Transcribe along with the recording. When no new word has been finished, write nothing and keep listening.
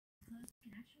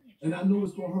And I know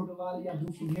it's going to hurt a lot of y'all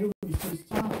do some hearing this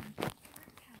time.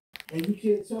 And you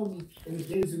can't tell me in the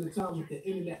days and the time with the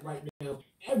internet right now,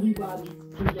 everybody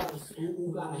who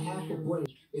got a half a brain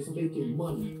is making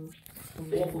money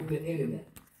off of the internet.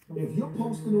 If you're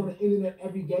posting on the internet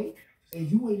every day and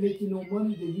you ain't making no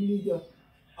money, then you need to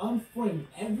unfriend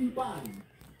everybody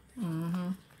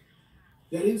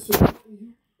that is supporting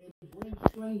you and bring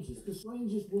strangers. Because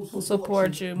strangers will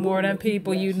support you more than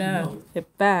people you know. It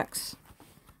facts.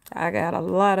 I got a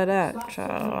lot of that,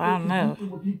 child. I don't know.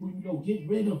 Get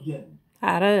rid of them.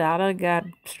 I done got,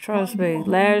 trust me,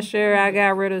 last year I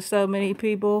got rid of so many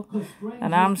people,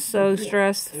 and I'm so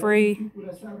stress-free.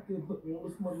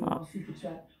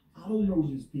 I don't know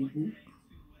these people.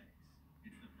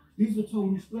 These are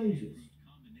total strangers.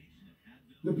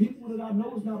 The people that I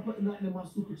know is not putting nothing in my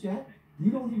super chat. You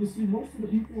don't even see most of the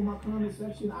people in my comment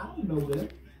section. I don't know them.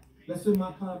 That's in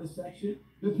my comment section.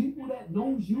 The people that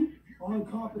knows you are in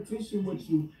competition with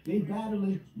you. They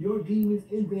battling your demons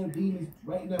and their demons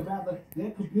right now. Rather, they're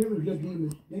comparing your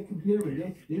demons. They're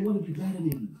comparing. They want to be better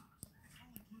than you.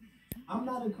 I'm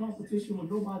not in competition with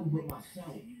nobody but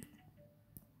myself.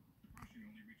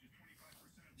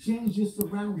 Change your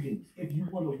surroundings if you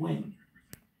want to win.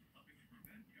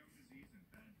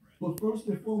 But first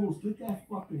and foremost, get that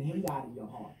fucking hate out of your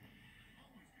heart.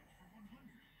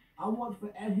 I want for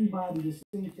everybody the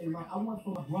same thing. I want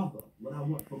for my brother what I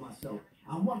want for myself.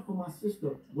 I want for my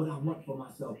sister what I want for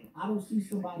myself. I don't see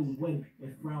somebody win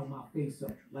and frown my face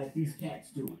up like these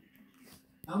cats do.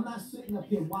 I'm not sitting up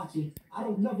here watching. I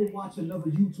don't never watch another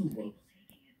YouTuber.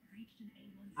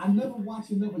 I never watch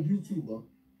another YouTuber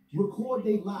record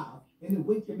they live and then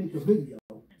wait to make a video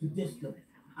to diss them.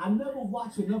 I never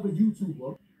watch another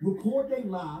YouTuber record they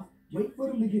live, wait for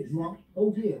them to get drunk.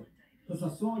 Oh yeah, because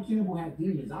Hassan Campbell had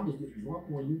demons. I was getting drunk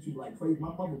on YouTube like crazy. My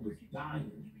mother was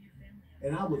dying.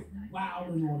 And I was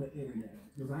wilding on the internet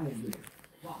because I didn't give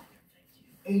a fuck.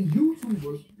 And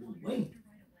YouTubers would wait,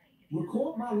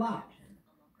 record my live,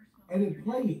 and then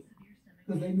play it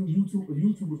because they knew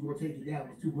YouTubers were going to take it down. It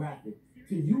was too graphic.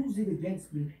 To use it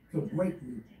against me, to break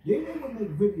me. Then they would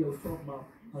make videos talking about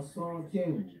Hassan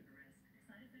Campbell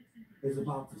is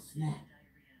about to snap.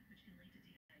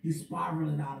 He's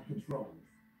spiraling out of control.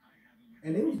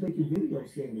 And they was making videos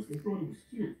saying this. They thought it was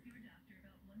cute.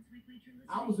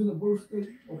 I was in the worst state,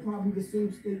 or probably the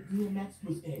same state DMX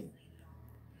was in.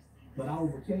 But I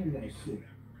overcame that shit.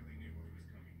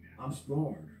 I'm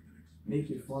strong.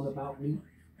 Making fun about me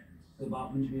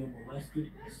being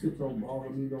molested. Shit don't bother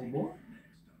me no more.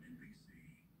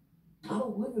 I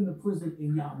don't live in the prison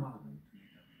in y'all mind.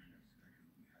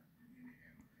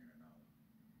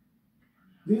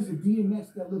 There's a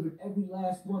DMX that live in every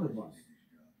last one of us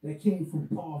that came from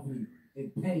poverty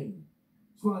and pain.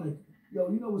 Trying to,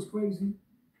 you know what's crazy?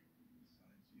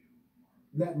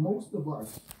 That most of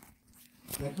us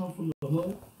that come from the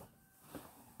hood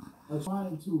are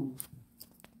trying to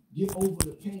get over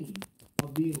the pain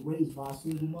of being raised by a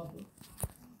single mother.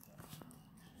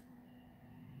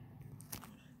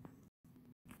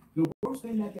 The worst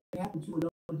thing that can happen to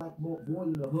a black boy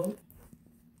in the hood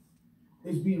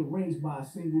is being raised by a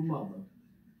single mother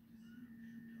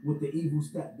with the evil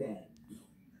stepdad.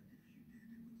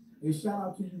 And shout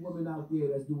out to you women out there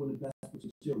that's doing the best with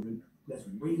your children, that's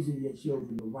raising your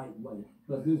children the right way.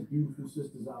 Because there's beautiful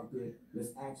sisters out there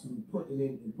that's actually putting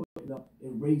in and putting up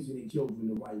and raising their children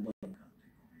the right way.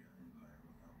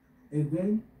 And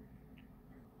then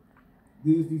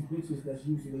there's these bitches that's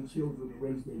using their children to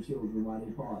raise their children while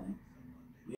they party.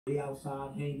 They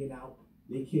outside hanging out,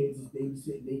 their kids is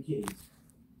babysitting their kids.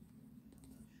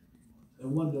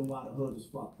 And wondering why the hood is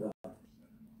fucked up.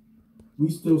 We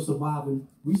still surviving.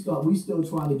 We still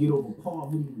trying to get over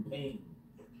poverty and pain.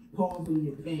 Poverty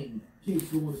and pain. Kids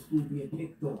going to school being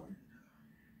picked on.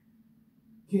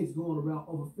 Kids going around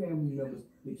other family members.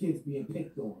 The kids being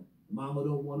picked on. Mama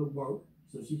don't want to work,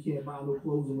 so she can't buy no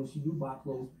clothes. And when she do buy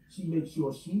clothes, she makes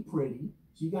sure she pretty.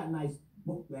 She got nice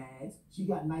book bags. She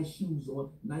got nice shoes on.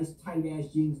 Nice tight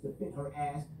ass jeans to fit her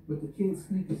ass. But the kids'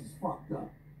 sneakers is fucked up.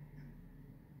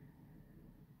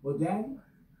 Well, daddy,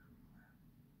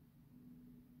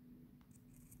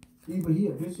 either he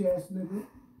a bitch ass nigga,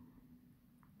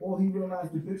 or he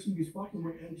realized the bitch he was fucking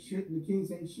with ain't shit and the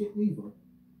kids ain't shit neither.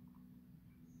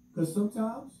 Because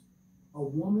sometimes a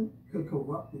woman could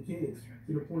corrupt the kids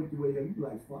to the point where you be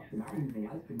like, fuck them, I don't even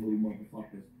like them little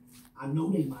motherfuckers. I know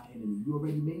they my enemy. You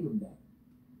already made them that.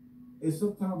 And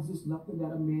sometimes it's nothing that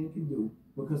a man can do.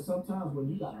 Because sometimes when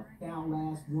you got a foul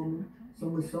ass woman,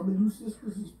 some of you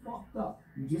sisters is fucked up.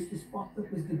 You just as fucked up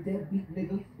as the deadbeat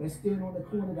nigga that stand on the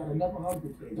corner that'll never hug the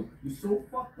kid. You're so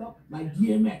fucked up like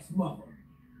DMX mother.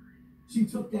 She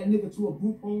took that nigga to a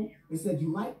group home and said,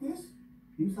 "You like this?"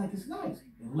 He was like, "It's nice,"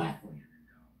 and left him.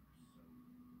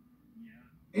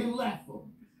 And left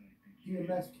him.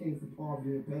 DMX came from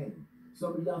poverty and pain.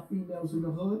 Some of y'all females in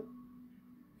the hood,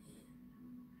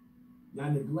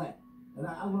 y'all neglect. And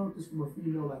I learned this from a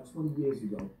female like 20 years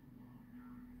ago.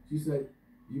 She said,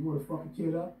 "You want to fuck a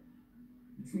kid up?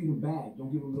 You treat him bad.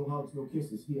 Don't give him no hugs, no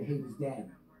kisses. He'll hate his daddy.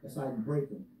 That's how you break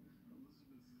him."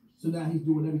 So now he's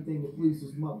doing everything to please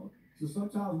his mother. So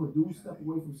sometimes when dudes step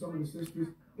away from some of the sisters,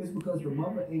 it's because the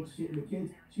mother ain't shitting the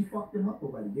kids. She fucked them up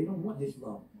already. They don't want his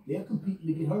love. They're competing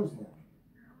to get hers now.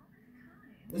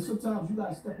 And sometimes you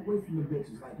gotta step away from the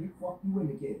bitches. Like, you fuck you and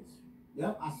the kids.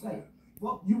 Yep, I say it.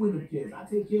 Fuck you and the kids. I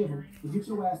take care of them, but get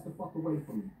your ass the fuck away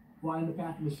from me. Before I end up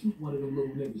having to shoot one of them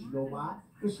little niggas. You know why?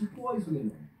 Because she poisoning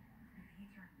them.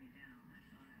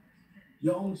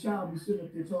 Your own child be sitting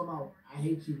up there talking about, "I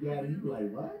hate you, daddy." You be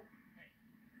like, what?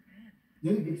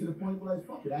 Then it get to the point where like,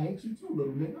 fuck it, I hate you too,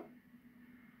 little nigga.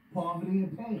 Poverty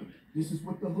and pain. This is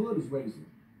what the hood is raising.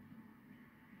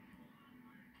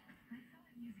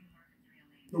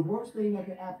 The worst thing that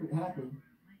can happen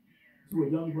to a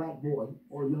young black boy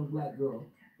or a young black girl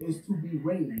is to be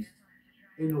raised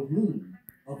in the womb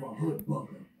of a hood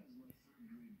bugger.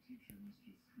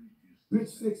 Bitch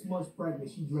 6 months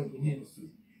pregnant, she drinking Hennessy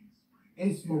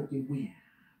and smoking weed.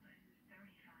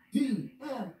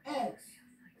 DMX.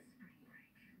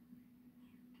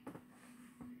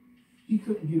 He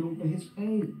couldn't get over his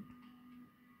pain.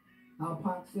 How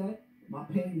Pac said, "My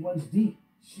pain runs deep.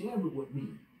 Share it with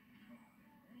me."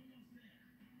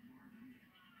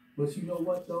 But you know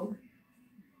what though?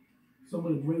 Some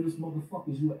of the greatest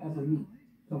motherfuckers you will ever meet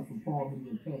come from poverty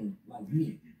and pain, like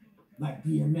me, like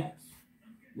DMX,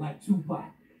 like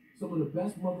Tupac. Some of the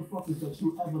best motherfuckers that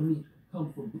you ever meet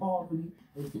come from poverty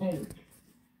and pain.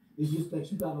 It's just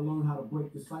that you gotta learn how to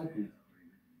break the cycle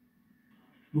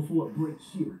before it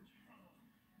breaks you.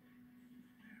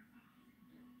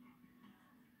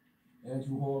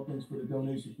 Andrew Hall, thanks for the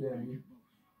donation, family.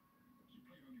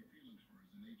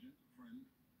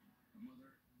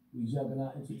 We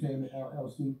Juggernaut Entertainment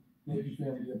LLC. Thank you,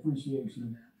 family. Appreciate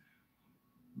you.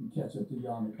 We catch up to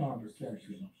y'all in the comment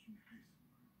section.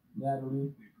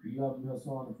 Natalie, we love you,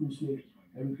 Hassan. Appreciate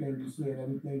everything you say and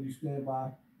everything you stand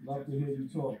by. Love to hear you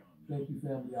talk. Thank you,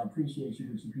 family. I appreciate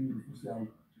you with your beautiful self.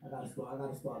 I gotta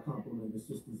start complimenting the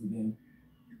sisters again.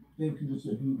 Thank you with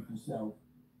your beautiful self.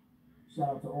 Shout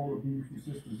out to all the beautiful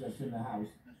sisters that's in the house.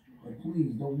 And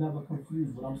please don't never confuse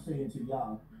what I'm saying to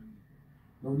y'all.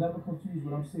 Don't never confuse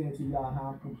what I'm saying to y'all,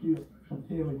 how I'm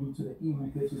comparing you to the evil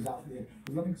bitches out there.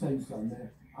 But let me tell you something, man.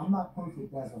 I'm not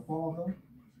perfect as a father,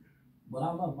 but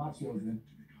I love my children.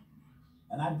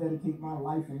 And I dedicate my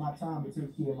life and my time to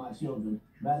take care of my children.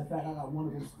 Matter of fact, I got one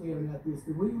of them staring at this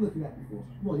thing. What are you looking at me for?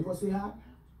 Come on, you want to say hi?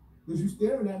 Because you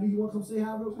staring at me, you want to come say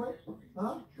hi real quick?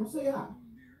 Huh? Come say hi.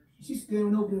 She's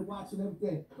staring over there watching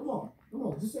everything. Come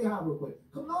on, just say hi real quick.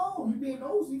 Come on, you being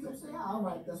nosy, come say hi. All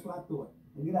right, that's what I thought.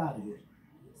 And get out of here.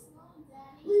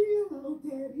 Leave me alone,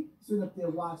 daddy. Sitting up there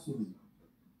watching me.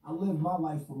 I live my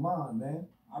life for mine, man.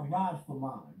 I ride for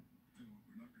mine.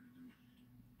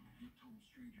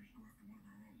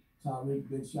 Tyreek,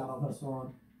 big shout out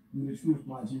Hassan. You the truth,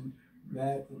 my G.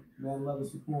 Mad love and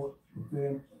support.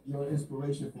 Fam, you're an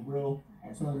inspiration for real.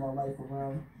 I turn my life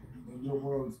around, and your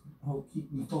words help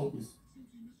keep me focused.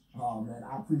 Oh man,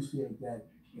 I appreciate that.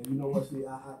 And you know what? See,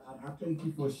 I thank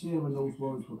you for sharing those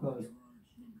words, because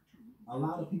a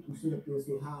lot of people sit up there and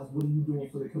say, "Haas, what are you doing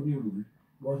for the community?"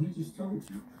 Well, he just told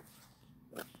you.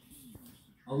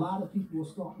 A lot of people are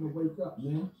starting to wake up,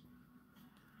 man.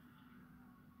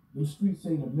 Them streets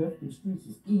ain't a myth. Them streets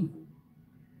is evil.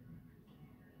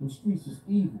 Them streets is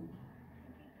evil.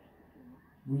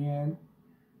 Brianne,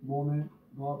 woman,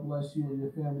 God bless you and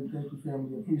your family. Thank you,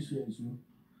 family. Appreciate you.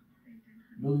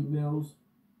 Billy Mills,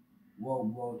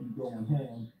 whoa, you going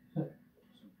ham.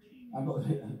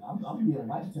 I'm being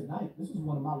light tonight. This is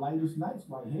one of my lightest nights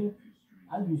right here.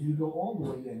 I usually go all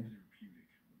the way in.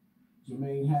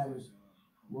 Jermaine Harris,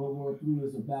 World War III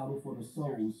is a battle for the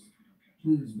souls.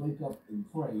 Please wake up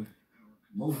and pray.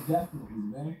 Most definitely,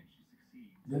 man.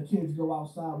 Your kids go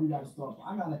outside, we gotta start.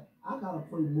 I gotta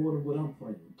pray more than what I'm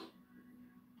praying.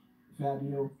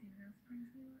 Fabio,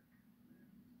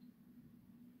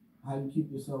 how you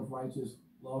keep yourself righteous?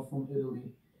 Love from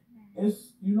Italy.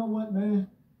 It's, you know what, man?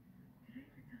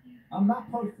 I'm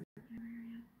not perfect.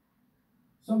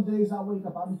 Some days I wake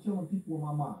up, I be killing people in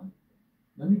my mind.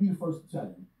 Let me be the first to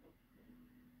tell you.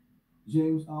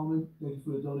 James Alman, thank you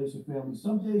for the donation, family.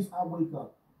 Some days I wake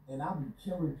up and I be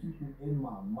killing people in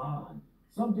my mind.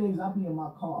 Some days I be in my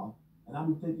car and I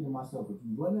be thinking to myself, if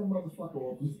you run that motherfucker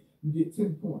off, you get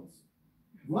 10 points.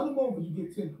 Run them over, you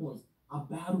get 10 points. I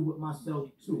battle with myself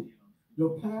too. The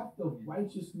path of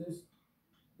righteousness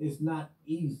is not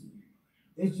easy.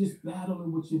 It's just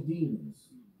battling with your demons.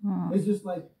 It's just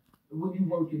like when you're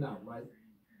working out, right?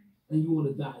 And you want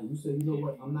to die. You say, you know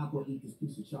what? I'm not going to eat this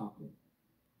piece of chocolate.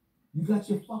 You got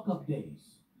your fuck up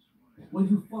days. When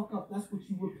you fuck up, that's what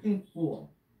you repent for.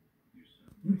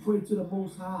 You pray to the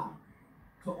Most High,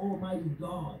 to Almighty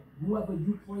God, whoever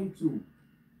you pray to.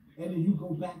 And then you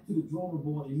go back to the drawing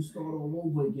board and you start all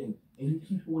over again. And you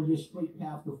keep on your straight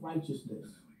path of righteousness.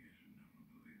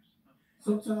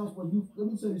 Sometimes when you, let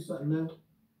me tell you something, man.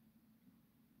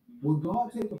 When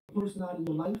God take a person out of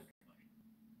your life,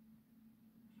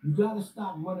 you got to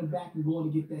stop running back and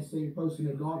going to get that same person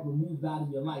that God removed out of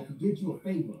your life. He gives you a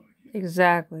favor.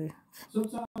 Exactly.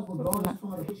 Sometimes when God is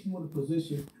trying to put you in a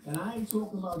position, and I ain't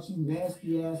talking about you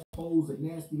nasty ass hoes and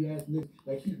nasty ass niggas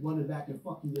that keep running back and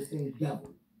fucking the same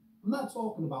devil. I'm not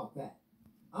talking about that.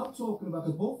 I'm talking about,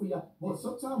 because both of y'all, well,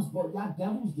 sometimes both y'all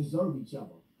devils deserve each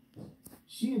other.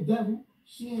 She a devil,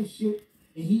 she ain't shit,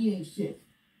 and he ain't shit.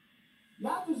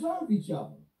 Y'all deserve each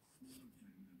other.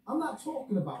 I'm not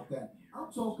talking about that.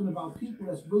 I'm talking about people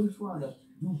that's really trying to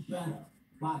do better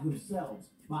by themselves,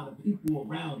 by the people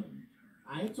around them.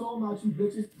 I ain't talking about you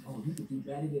bitches. Oh, you can do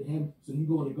better than him, so you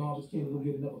go in the garbage can and go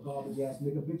get another garbage ass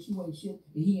nigga. Bitch, you ain't shit,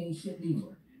 and he ain't shit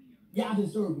neither. Y'all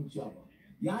deserve each other.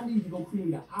 Y'all need to go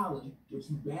create an island with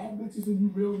you bad bitches and you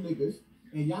real niggas,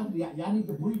 and y'all need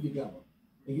to breathe together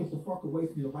and get the fuck away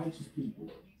from the righteous people.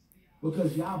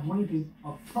 Because y'all bringing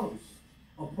a curse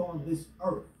upon this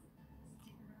earth.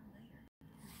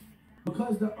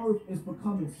 Because the earth is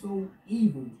becoming so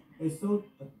evil and so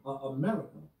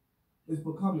America is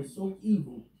becoming so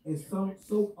evil and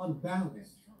so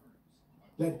unbalanced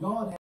that God has